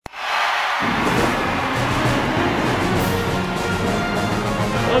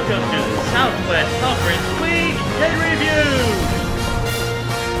Southwest Conference Week in Review.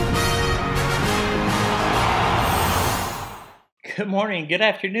 Good morning, good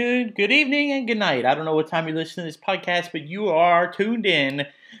afternoon, good evening, and good night. I don't know what time you're listening to this podcast, but you are tuned in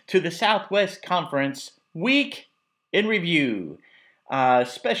to the Southwest Conference Week in Review,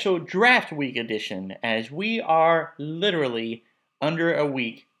 special Draft Week edition, as we are literally under a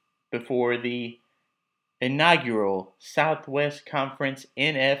week before the inaugural Southwest Conference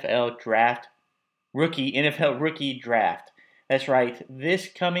NFL Rookie Draft. That's right, this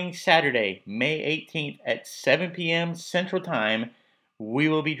coming Saturday, May 18th at 7 p.m. Central Time, we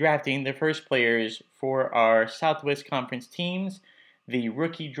will be drafting the first players for our Southwest Conference teams. The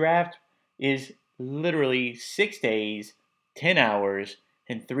rookie draft is literally 6 days, 10 hours,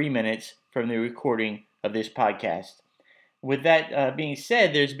 and 3 minutes from the recording of this podcast. With that being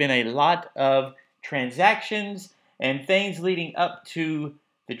said, there's been a lot of transactions and things leading up to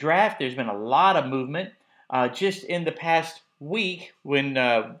the draft. There's been a lot of movement. Just in the past week, when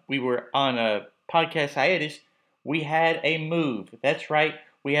we were on a podcast hiatus, we had a move. That's right.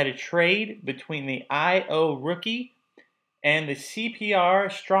 We had a trade between the IO Rookie and the CPR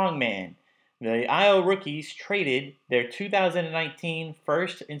Strongman. The IO Rookies traded their 2019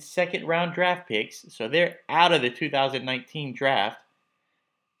 first and second round draft picks, so they're out of the 2019 draft,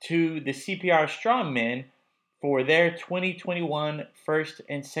 to the CPR Strongmen for their 2021 first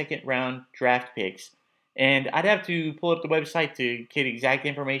and second round draft picks. And I'd have to pull up the website to get exact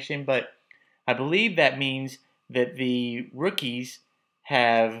information, but I believe that means that the rookies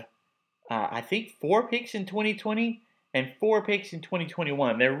have, I think, 4 picks in 2020 and 4 picks in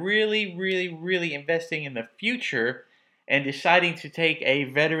 2021. They're really investing in the future and deciding to take a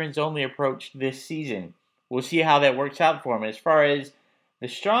veterans-only approach this season. We'll see how that works out for them. As far as the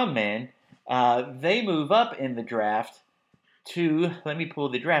Strongmen, they move up in the draft to, let me pull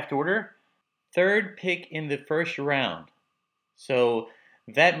the draft order, 3rd pick in the first round. So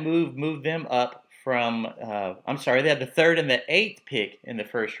that moved them up from, they had the 3rd and the 8th pick in the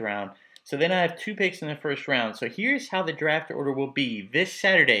first round. So then I have 2 picks in the first round. So here's how the draft order will be this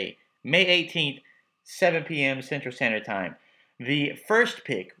Saturday, May 18th, 7 p.m. Central Standard Time. The first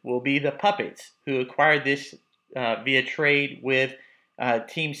pick will be the Puppets, who acquired this via trade with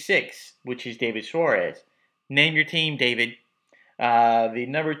Team 6, which is David Suarez. Name your team, David. The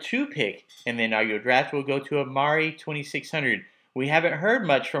number 2 pick in the inaugural draft will go to Amari 2600. We haven't heard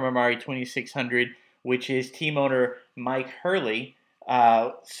much from Amari 2600, which is team owner Mike Hurley.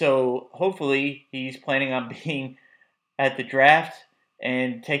 So hopefully he's planning on being at the draft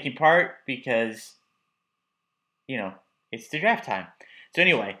and taking part because, it's the draft time. So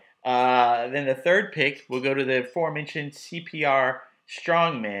anyway, then the 3rd pick will go to the aforementioned CPR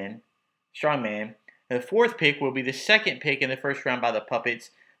Strongman. The 4th pick will be the 2nd pick in the first round by the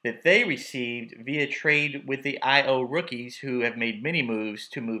Puppets that they received via trade with the IO Rookies, who have made many moves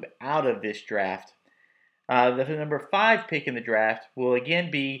to move out of this draft. The number 5 pick in the draft will again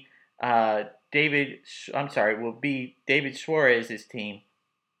be David Suarez's team.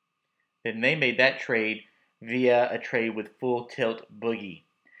 Then they made that trade via a trade with Full Tilt Boogie.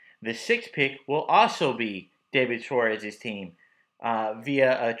 The 6th pick will also be David Suarez's team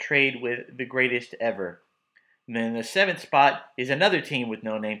via a trade with The Greatest Ever. And then the 7th spot is another team with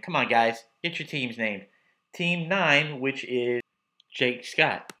no name. Come on, guys, get your teams named. Team 9, which is Jake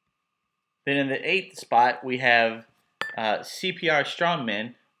Scott. Then in the 8th spot, we have CPR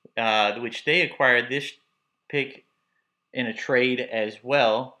Strongmen, which they acquired this pick in a trade as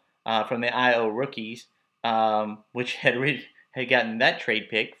well from the IO Rookies, which had gotten that trade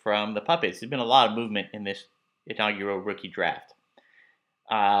pick from the Puppets. There's been a lot of movement in this inaugural rookie draft.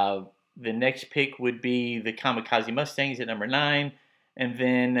 The next pick would be the Kamikaze Mustangs at number 9, and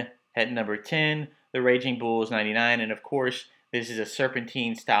then at number 10, the Raging Bulls 99, and of course, this is a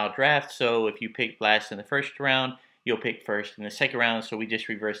serpentine-style draft, so if you pick last in the first round, you'll pick first in the second round, so we just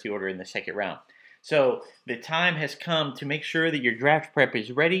reverse the order in the second round. So the time has come to make sure that your draft prep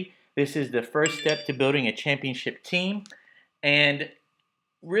is ready. This is the first step to building a championship team, and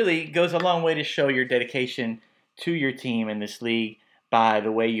really goes a long way to show your dedication to your team in this league by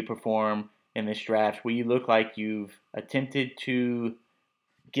the way you perform in this draft. Will you look like you've attempted to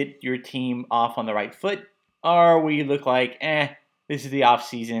get your team off on the right foot, or will you look like, this is the off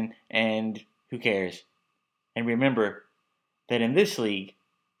season and who cares? And remember that in this league,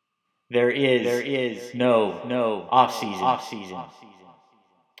 there is no off season.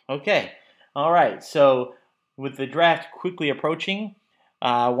 Okay, all right. So with the draft quickly approaching,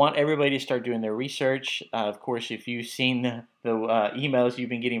 I want everybody to start doing their research. Of course, if you've seen the emails you've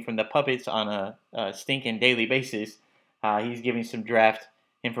been getting from the Puppets on a stinking daily basis, he's giving some draft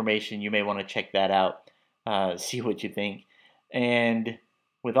information. You may want to check that out, see what you think. And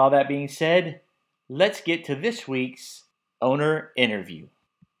with all that being said, let's get to this week's owner interview.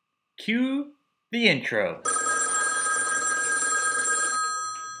 Cue the intro.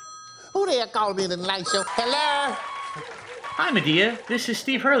 Who there calling me in the night show? Hello? Hi, Medea. This is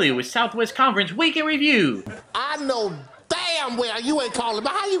Steve Hurley with Southwest Conference Week in Review. I know damn well you ain't calling,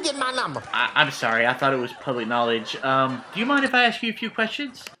 but how you get my number? I'm sorry. I thought it was public knowledge. Do you mind if I ask you a few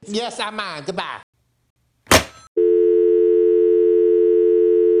questions? Yes, I mind. Goodbye.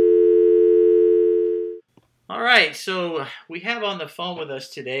 All right, so we have on the phone with us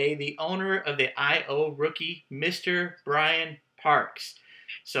today the owner of the IO Rookie, Mr. Brian Parks.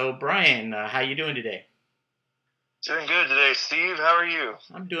 So, Brian, how you doing today? Doing good today, Steve. How are you?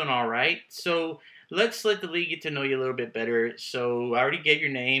 I'm doing all right. So, let's let the league get to know you a little bit better. So, I already gave your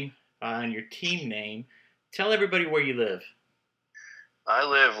name and your team name. Tell everybody where you live. I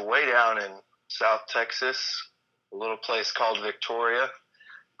live way down in South Texas, a little place called Victoria.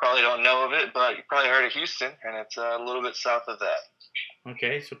 Probably don't know of it, but you probably heard of Houston, and it's a little bit south of that.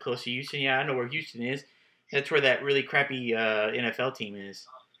 Okay, so close to Houston. Yeah, I know where Houston is. That's where that really crappy NFL team is.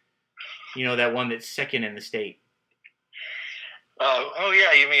 You know, that one that's second in the state. Oh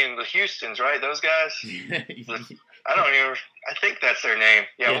yeah, you mean the Houstons, right? Those guys? I think that's their name.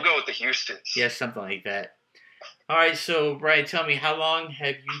 Yeah, we'll go with the Houstons. Yeah, something like that. All right, so, Brian, tell me, how long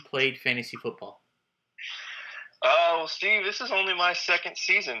have you played fantasy football? Well, Steve, this is only my second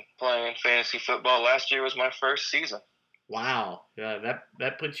season playing fantasy football. Last year was my first season. Wow.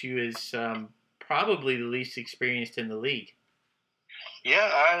 That puts you as probably the least experienced in the league. Yeah,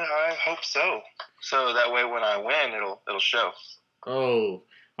 I hope so. So that way when I win, it'll show. Oh,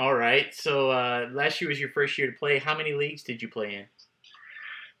 all right. So last year was your first year to play. How many leagues did you play in?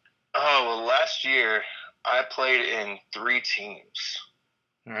 Oh, well, last year I played in 3 teams.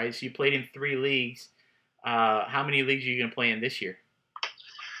 All right, so you played in 3 leagues. How many leagues are you going to play in this year?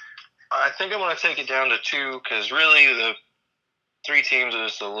 I think I'm going to take it down to 2 because really the 3 teams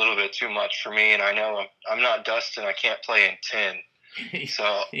is a little bit too much for me, and I know I'm not Dustin. I can't play in 10.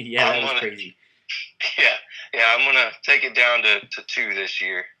 So yeah, that was crazy. Yeah, I'm going to take it down to 2 this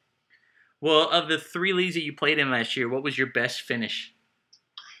year. Well, of the 3 leagues that you played in last year, what was your best finish?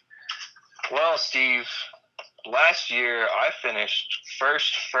 Well, Steve, last year I finished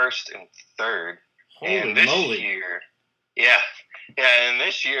first, and third. Holy moly. And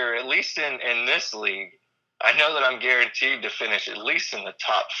this year, at least in this league, I know that I'm guaranteed to finish at least in the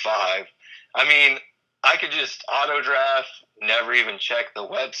top 5. I mean, I could just auto draft, never even check the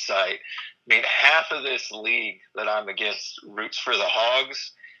website. I mean, half of this league that I'm against roots for the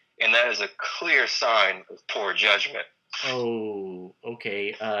Hogs, and that is a clear sign of poor judgment. Oh,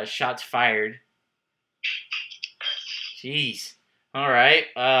 okay. Shots fired. Jeez. All right.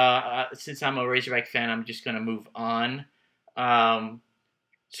 Since I'm a Razorback fan, I'm just going to move on.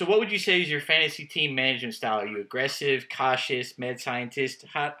 So what would you say is your fantasy team management style? Are you aggressive, cautious, mad scientist?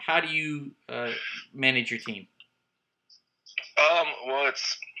 How do you manage your team? Well,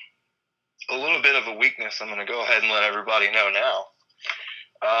 it's a little bit of a weakness. I'm going to go ahead and let everybody know now.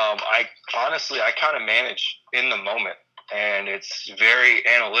 I kind of manage in the moment, and it's very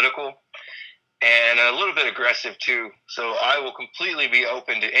analytical and a little bit aggressive too. So I will completely be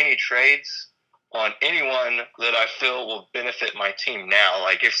open to any trades on anyone that I feel will benefit my team now.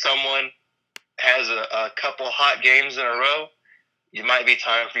 Like if someone has a couple hot games in a row, it might be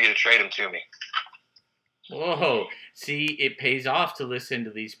time for you to trade them to me. Whoa. See, it pays off to listen to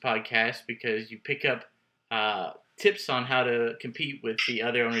these podcasts because you pick up tips on how to compete with the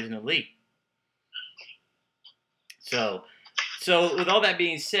other owners in the league. So with all that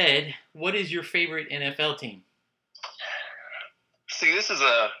being said, what is your favorite NFL team? See, this is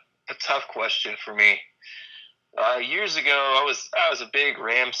a tough question for me. Years ago, I was a big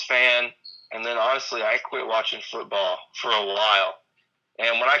Rams fan, and then honestly, I quit watching football for a while.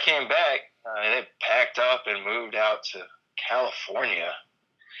 And when I came back, they packed up and moved out to California.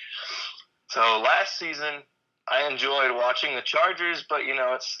 So last season, I enjoyed watching the Chargers, but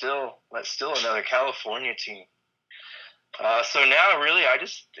it's still another California team. So now, really, I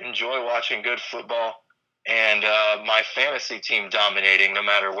just enjoy watching good football and my fantasy team dominating no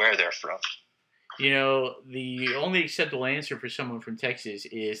matter where they're from. The only acceptable answer for someone from Texas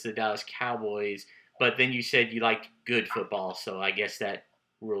is the Dallas Cowboys, but then you said you liked good football, so I guess that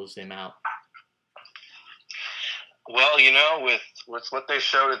rules them out. Well, with what they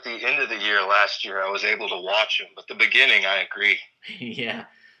showed at the end of the year last year, I was able to watch them, but the beginning, I agree. Yeah.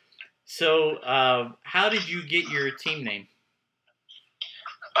 So, how did you get your team name?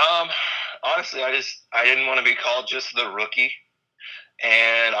 Honestly, I didn't want to be called just the rookie,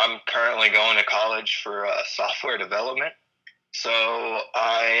 and I'm currently going to college for software development. So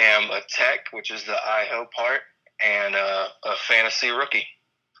I am a tech, which is the IO part, and a fantasy rookie.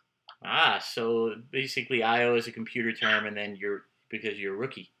 So basically IO is a computer term, and then because you're a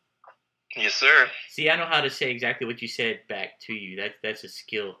rookie. Yes, sir. See, I know how to say exactly what you said back to you. That's a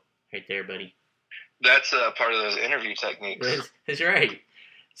skill right there, buddy. That's part of those interview techniques. That's right.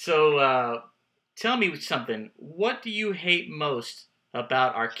 So tell me something. What do you hate most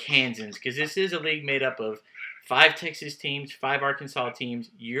about our Kansans? Because this is a league made up of 5 Texas teams, 5 Arkansas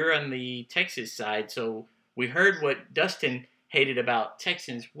teams. You're on the Texas side, so we heard what Dustin hated about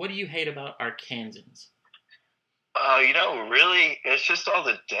Texans. What do you hate about our Kansans? Really, it's just all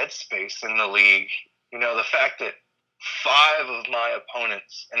the dead space in the league. The fact that 5 of my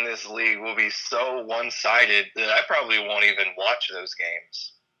opponents in this league will be so one-sided that I probably won't even watch those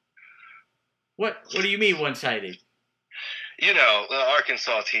games. What do you mean one-sided? The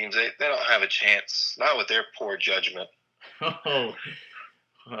Arkansas teams, they don't have a chance. Not with their poor judgment. There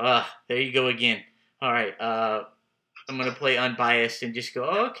you go again. All right, I'm going to play unbiased and just go,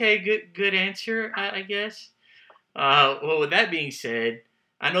 okay, good answer, I guess. Well, with that being said,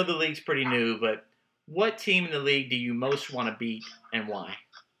 I know the league's pretty new, but what team in the league do you most want to beat and why?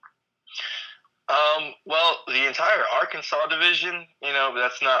 Well, the entire Arkansas division,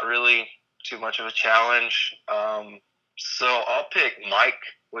 that's not really too much of a challenge. So I'll pick Mike,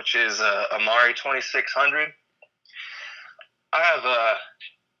 which is Amari 2600. I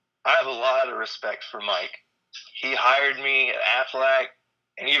have a lot of respect for Mike. He hired me at Aflac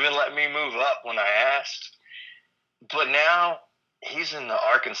and even let me move up when I asked. But now he's in the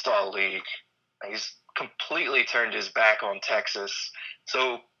Arkansas League. He's completely turned his back on Texas.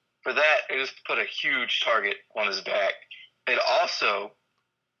 So for that, it just put a huge target on his back. It also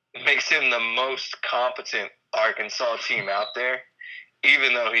makes him the most competent Arkansas team out there,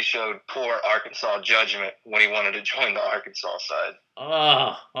 even though he showed poor Arkansas judgment when he wanted to join the Arkansas side.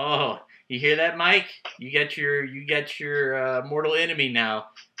 Oh, you hear that, Mike? You got your mortal enemy now.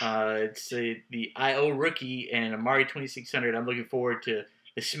 It's the IO rookie and Amari 2600. I'm looking forward to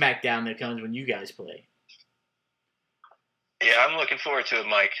the smackdown that comes when you guys play. Yeah, I'm looking forward to it,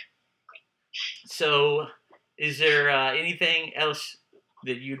 Mike. So, is there anything else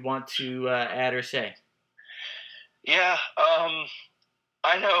that you'd want to add or say? Yeah,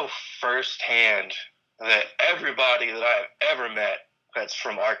 I know firsthand that everybody that I've ever met that's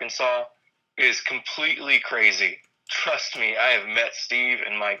from Arkansas is completely crazy. Trust me, I have met Steve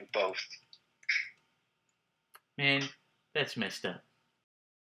and Mike both. Man, that's messed up.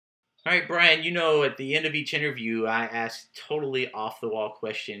 All right, Brian, at the end of each interview, I ask totally off-the-wall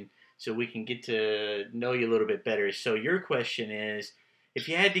question so we can get to know you a little bit better. So your question is, if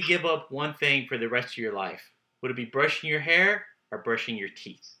you had to give up one thing for the rest of your life, would it be brushing your hair or brushing your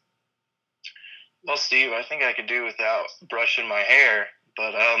teeth? Well, Steve, I think I could do without brushing my hair,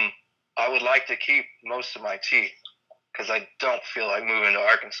 but I would like to keep most of my teeth because I don't feel like moving to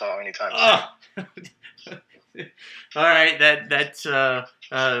Arkansas anytime soon. All right, that's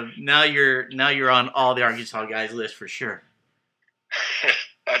now you're on all the Arkansas guys' list for sure.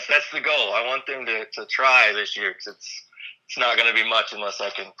 That's the goal. I want them to try this year because it's not going to be much unless I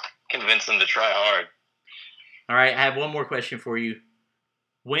can convince them to try hard. All right, I have one more question for you.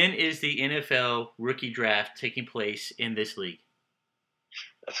 When is the NFL rookie draft taking place in this league?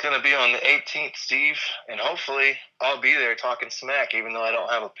 It's going to be on the 18th, Steve, and hopefully I'll be there talking smack even though I don't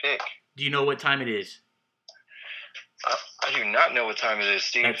have a pick. Do you know what time it is? I do not know what time it is,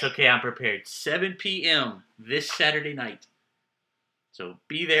 Steve. That's okay, I'm prepared. 7 p.m. this Saturday night. So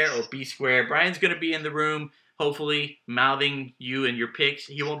be there or be square. Brian's going to be in the room, hopefully mouthing you and your picks.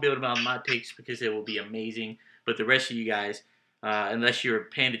 He won't be able to mouth my picks because they will be amazing. But the rest of you guys, unless you're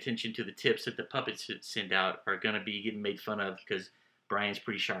paying attention to the tips that the puppets send out, are going to be getting made fun of because Brian's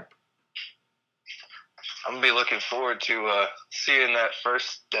pretty sharp. I'm going to be looking forward to seeing that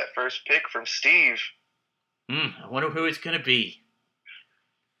first pick from Steve. I wonder who it's going to be.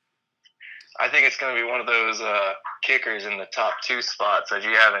 I think it's going to be one of those kickers in the top 2 spots that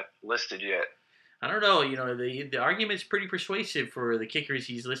you haven't listed yet. I don't know. The argument's pretty persuasive for the kickers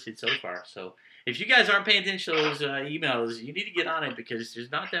he's listed so far. So if you guys aren't paying attention to those emails, you need to get on it because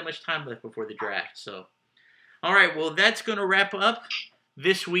there's not that much time left before the draft. So, all right. Well, that's going to wrap up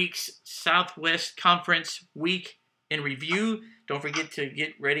this week's Southwest Conference Week in Review. Don't forget to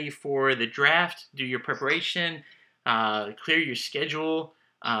get ready for the draft. Do your preparation. Clear your schedule.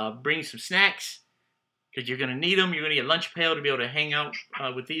 Bring some snacks because you're going to need them. You're going to get lunch pail to be able to hang out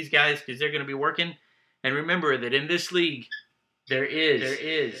with these guys because they're going to be working. And remember that in this league, there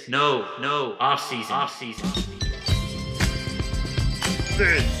is no off season.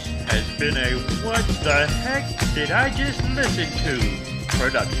 This has been a What the Heck Did I Just Listen To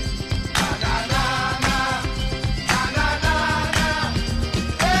production.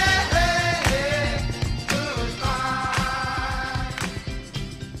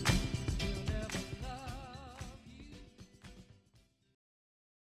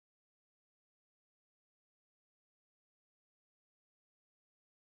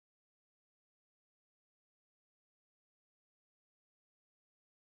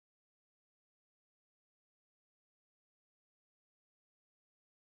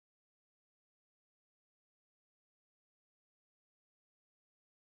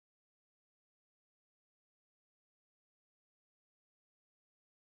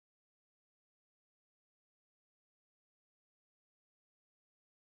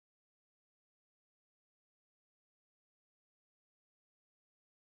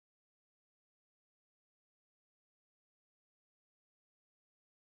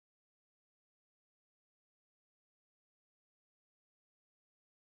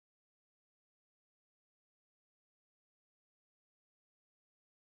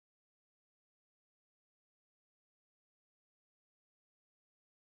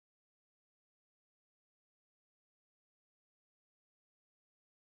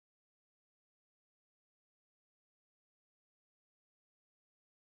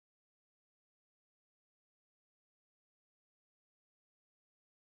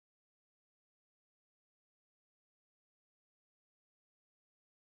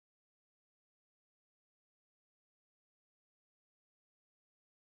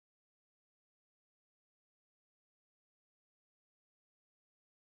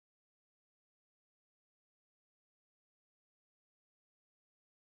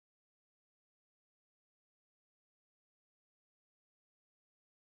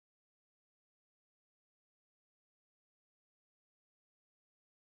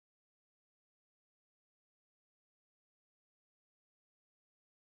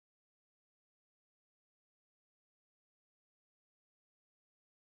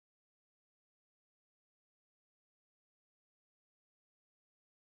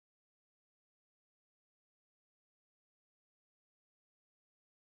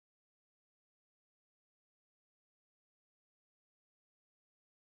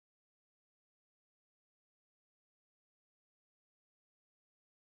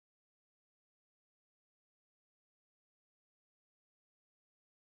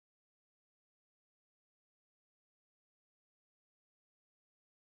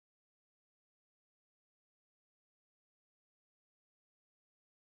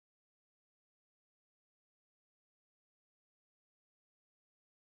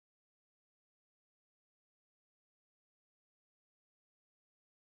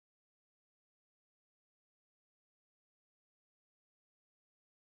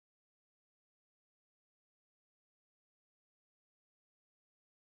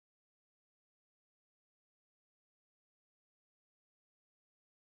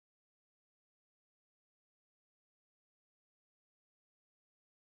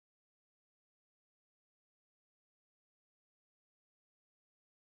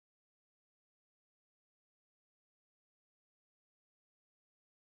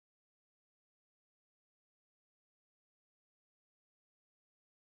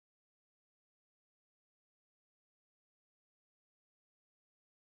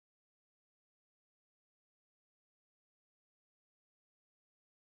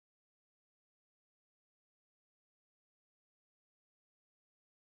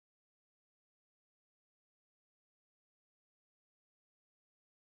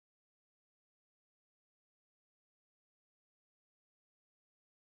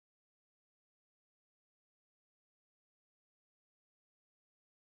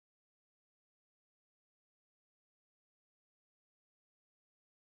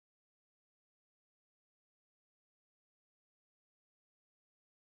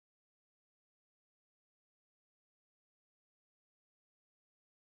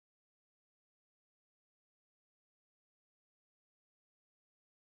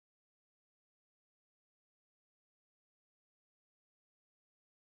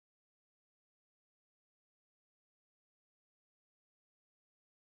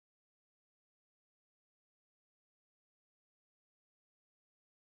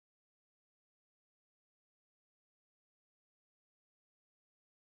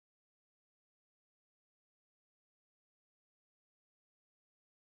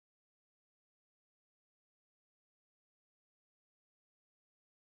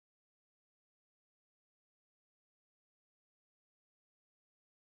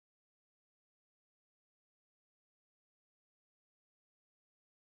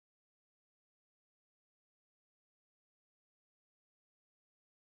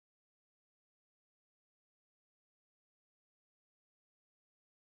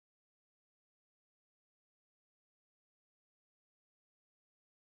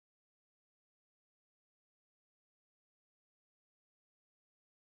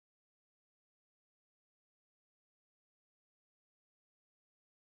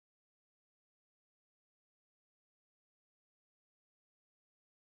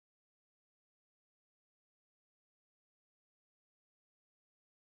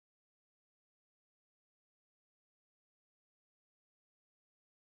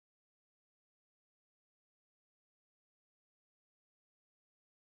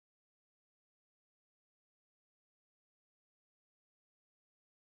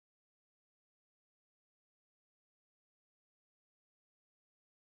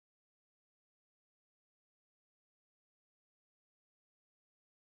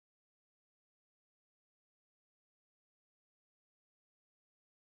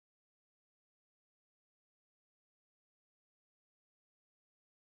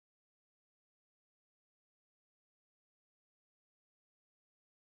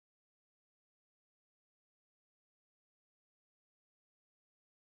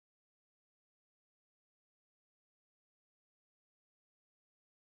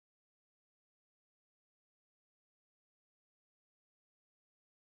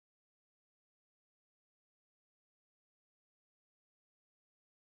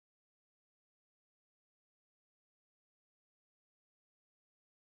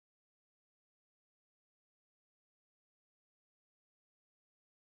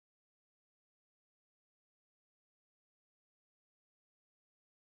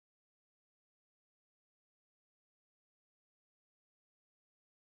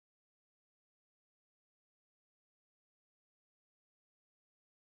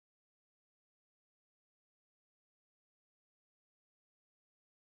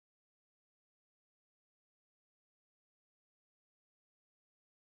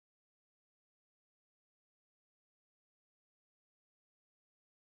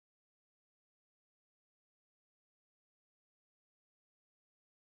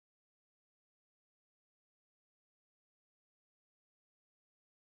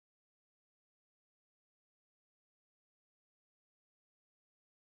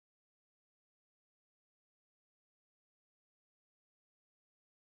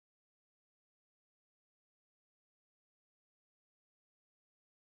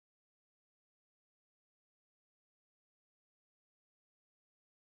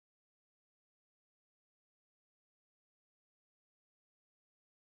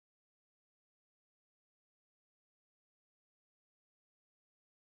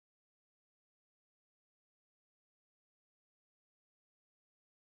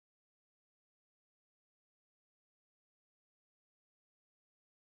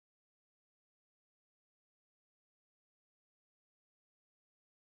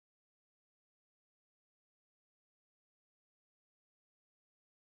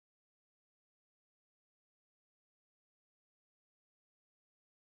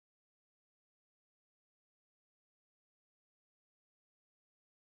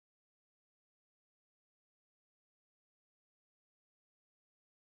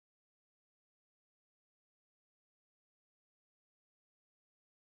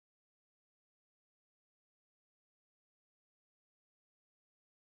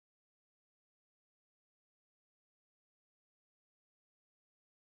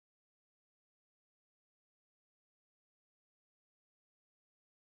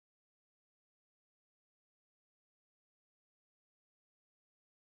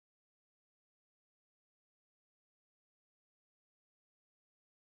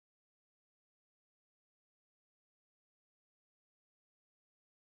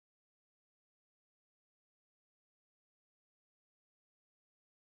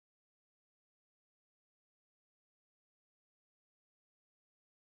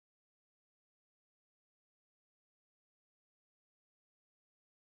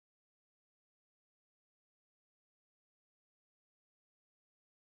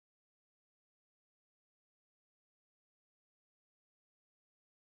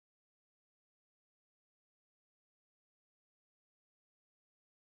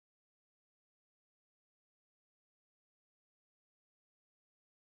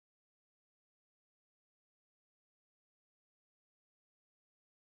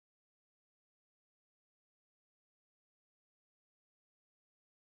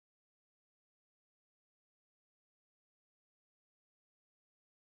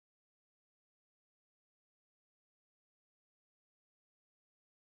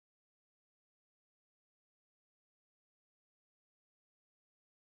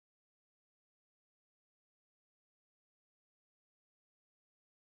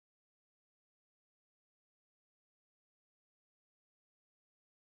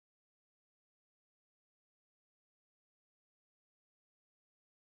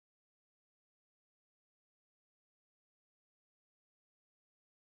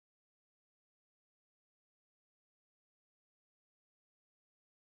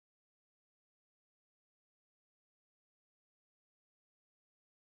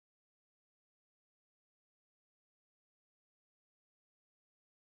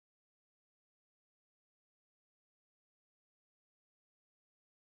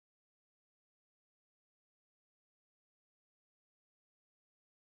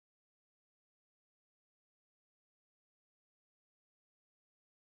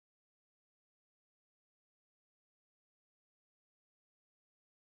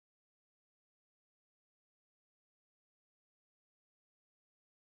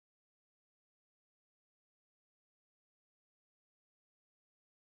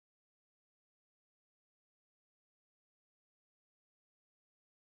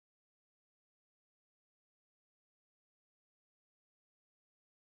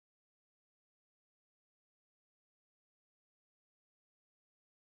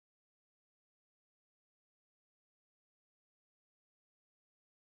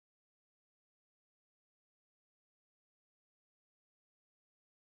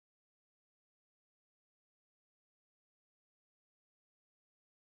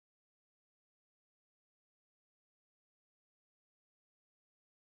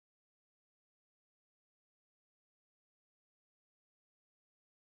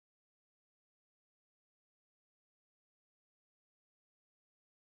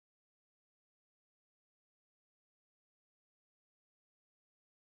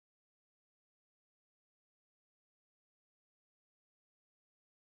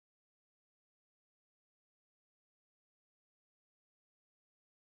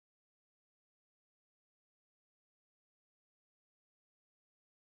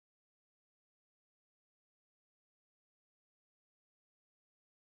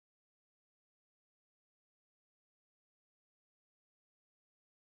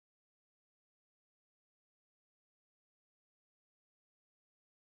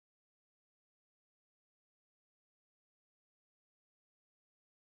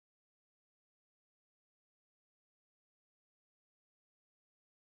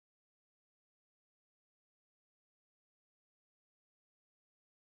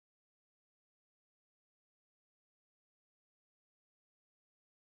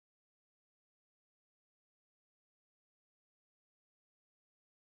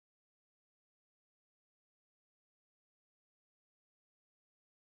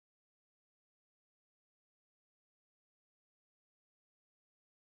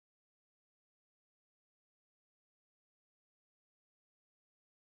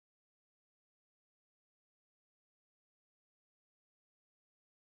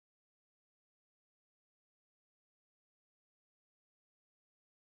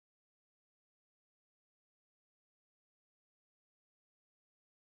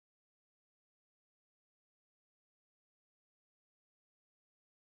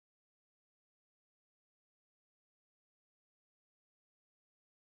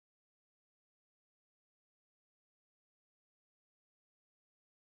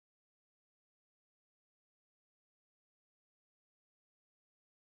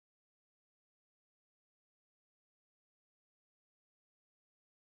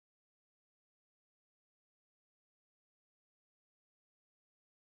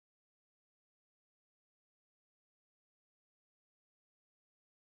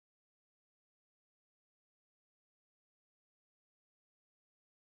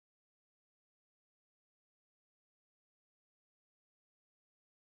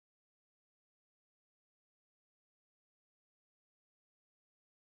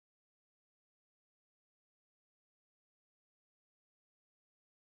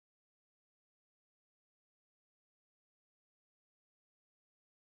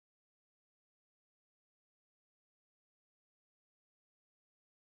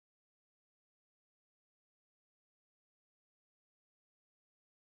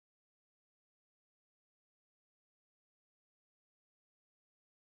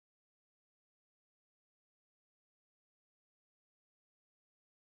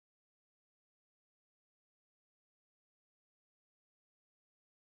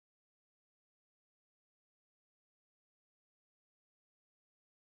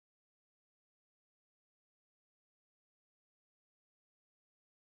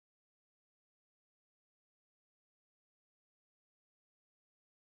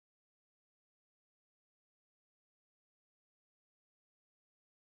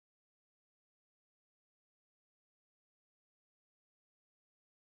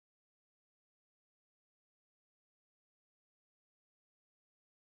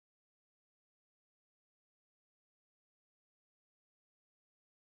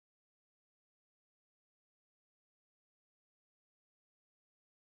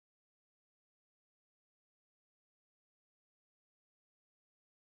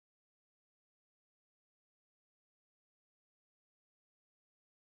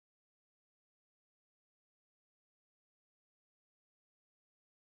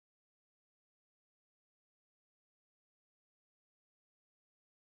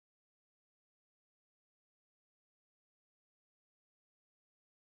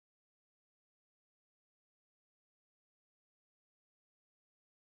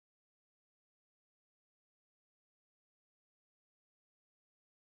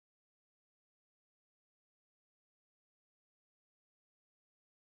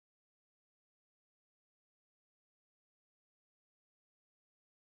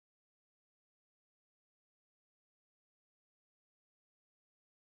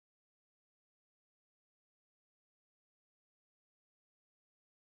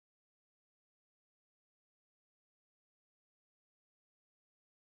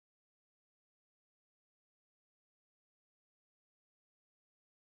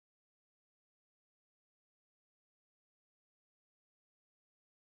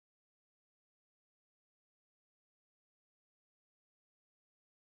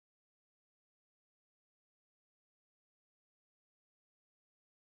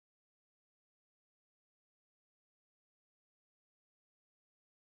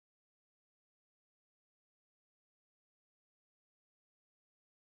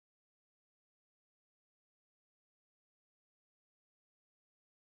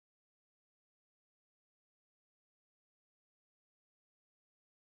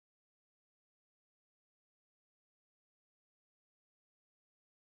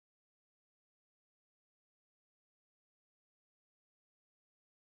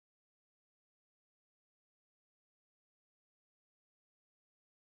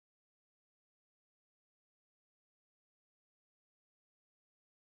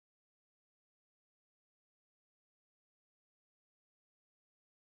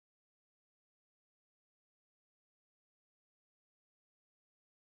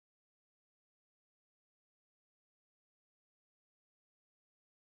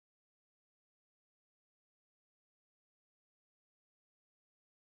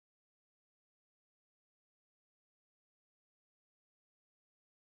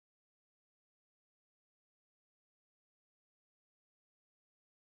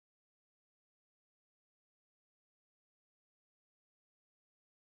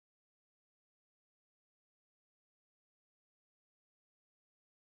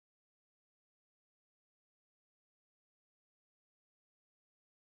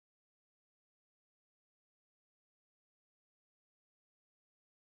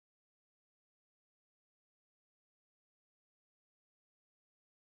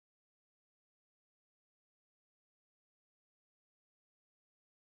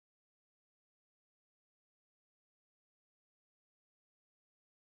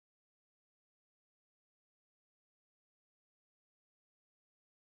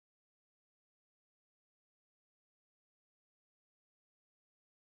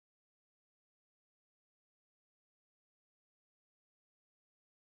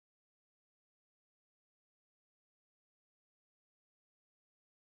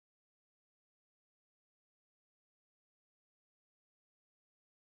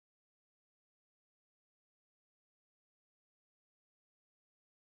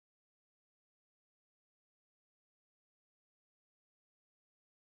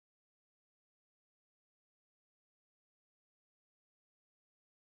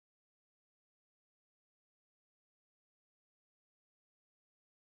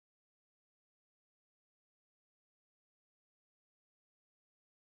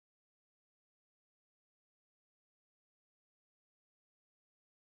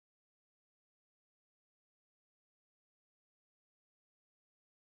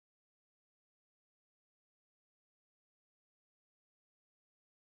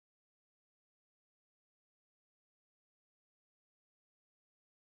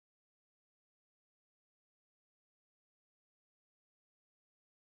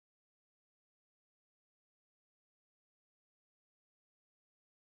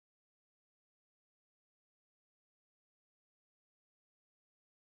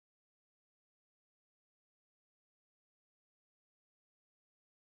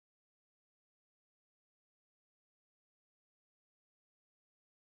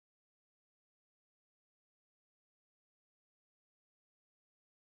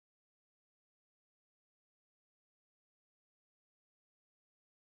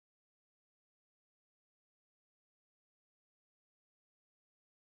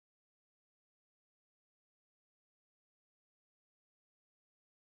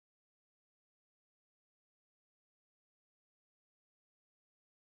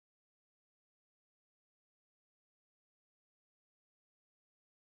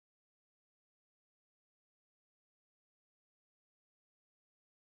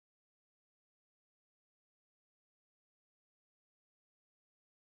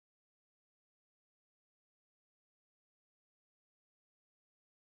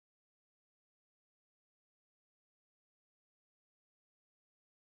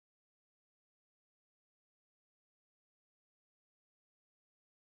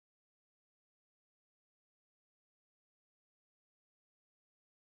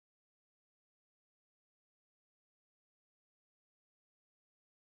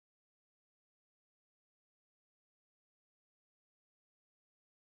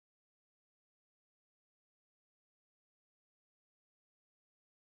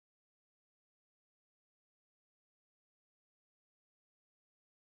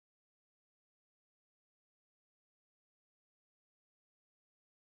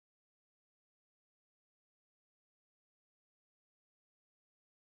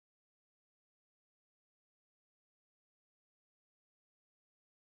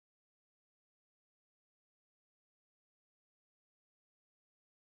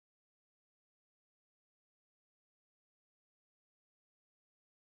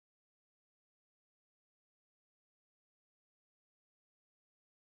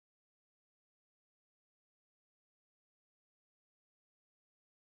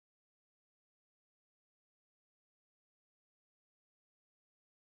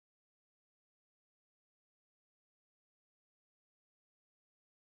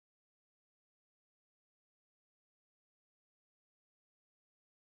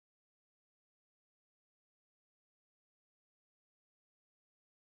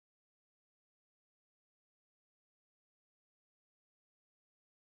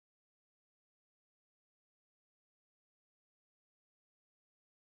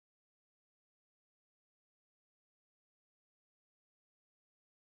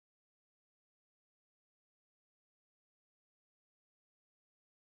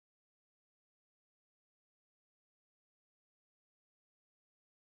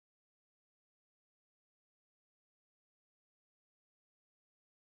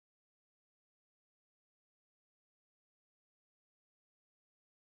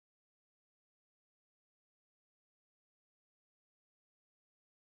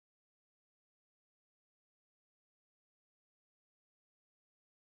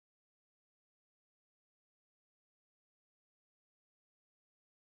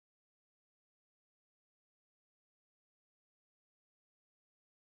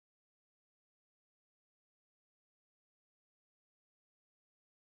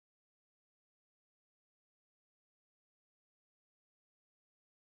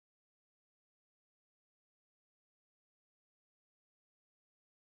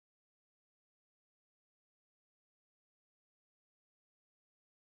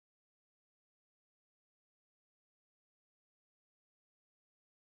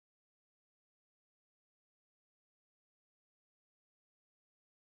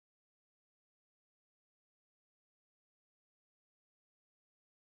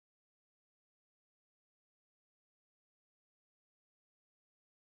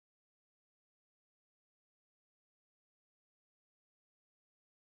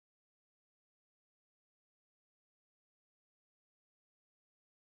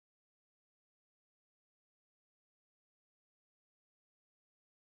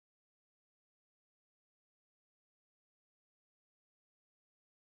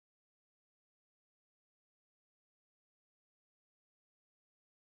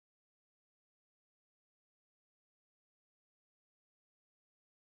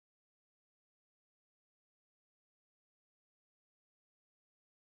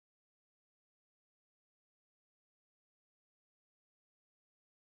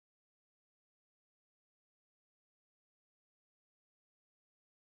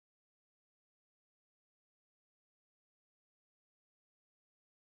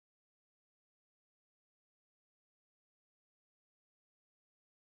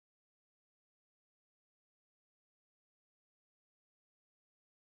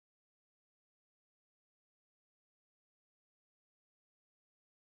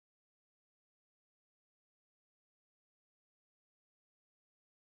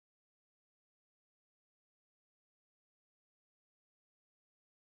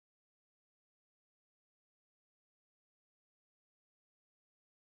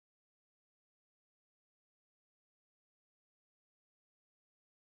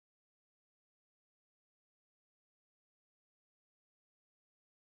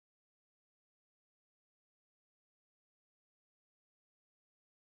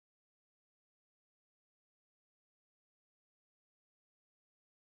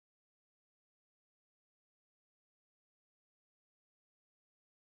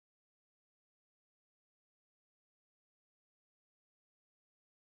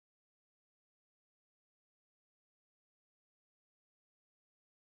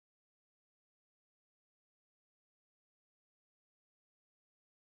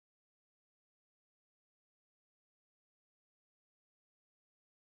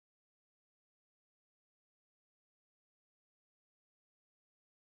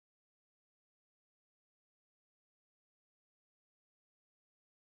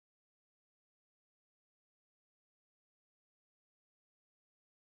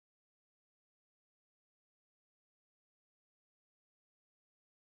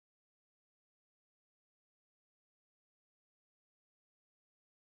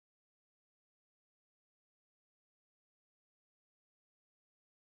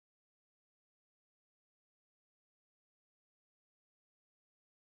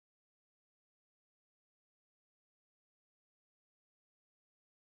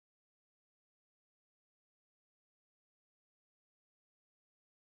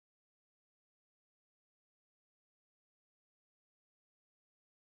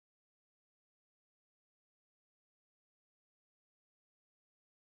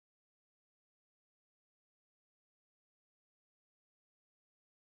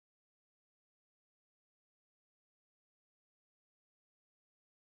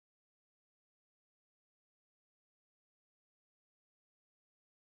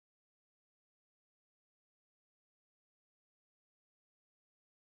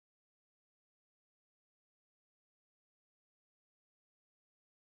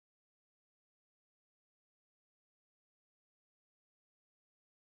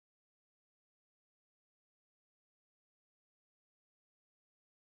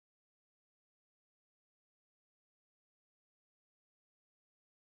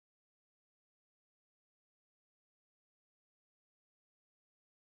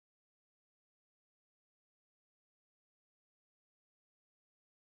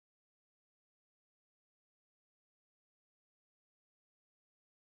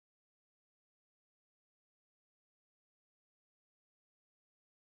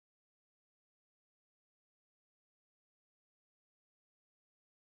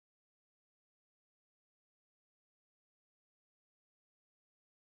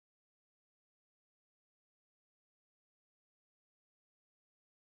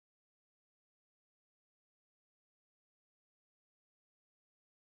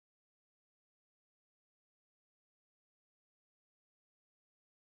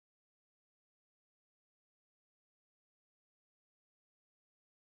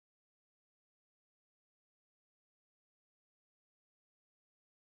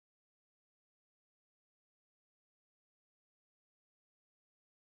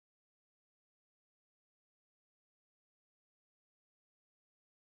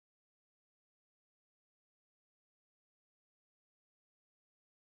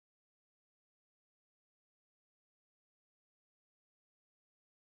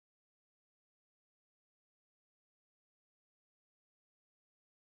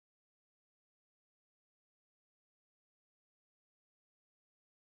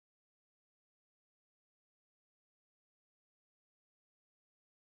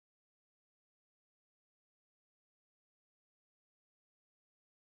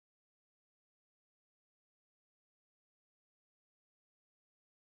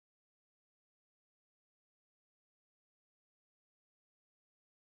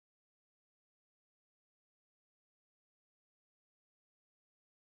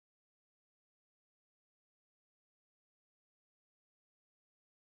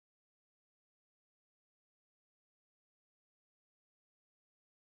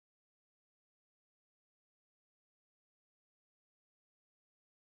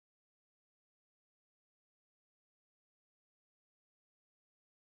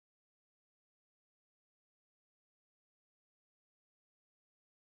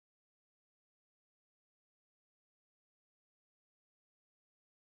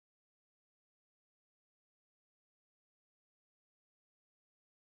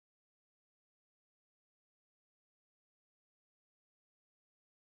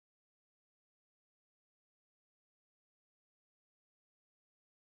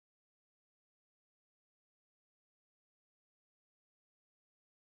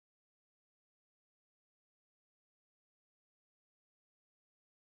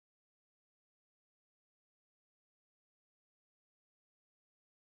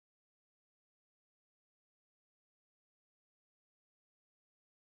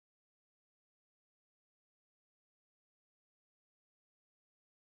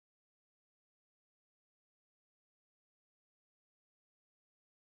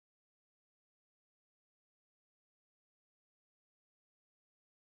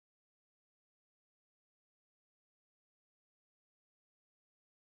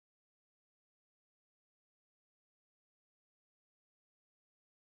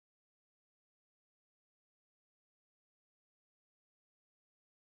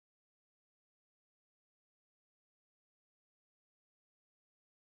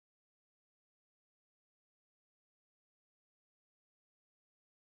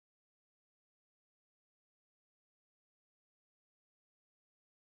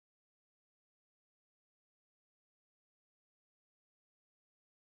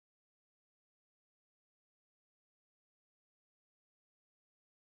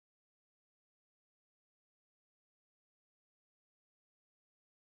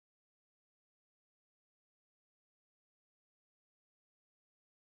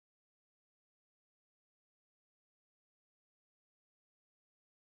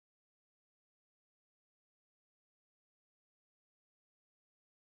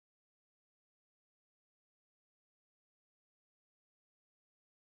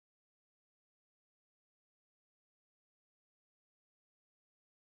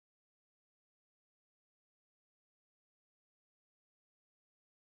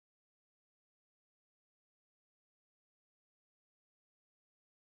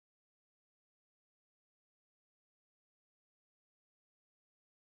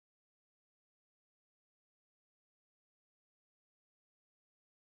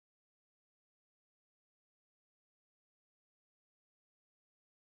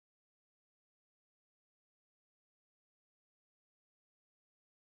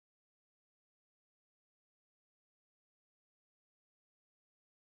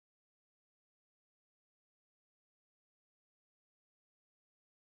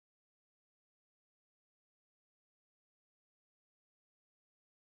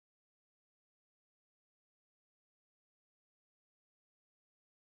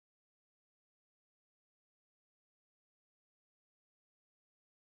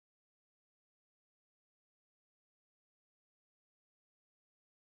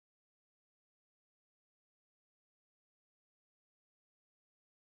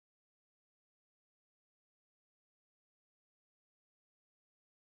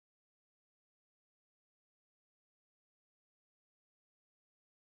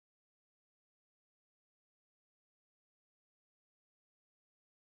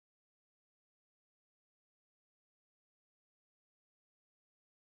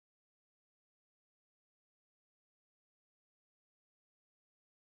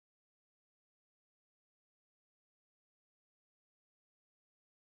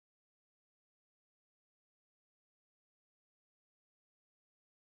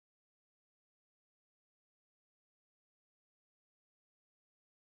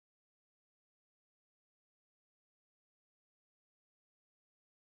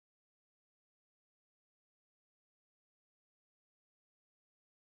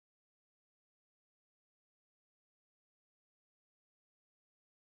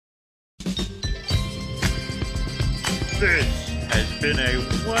 This has been a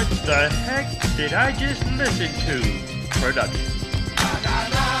What the Heck Did I Just Listen To production.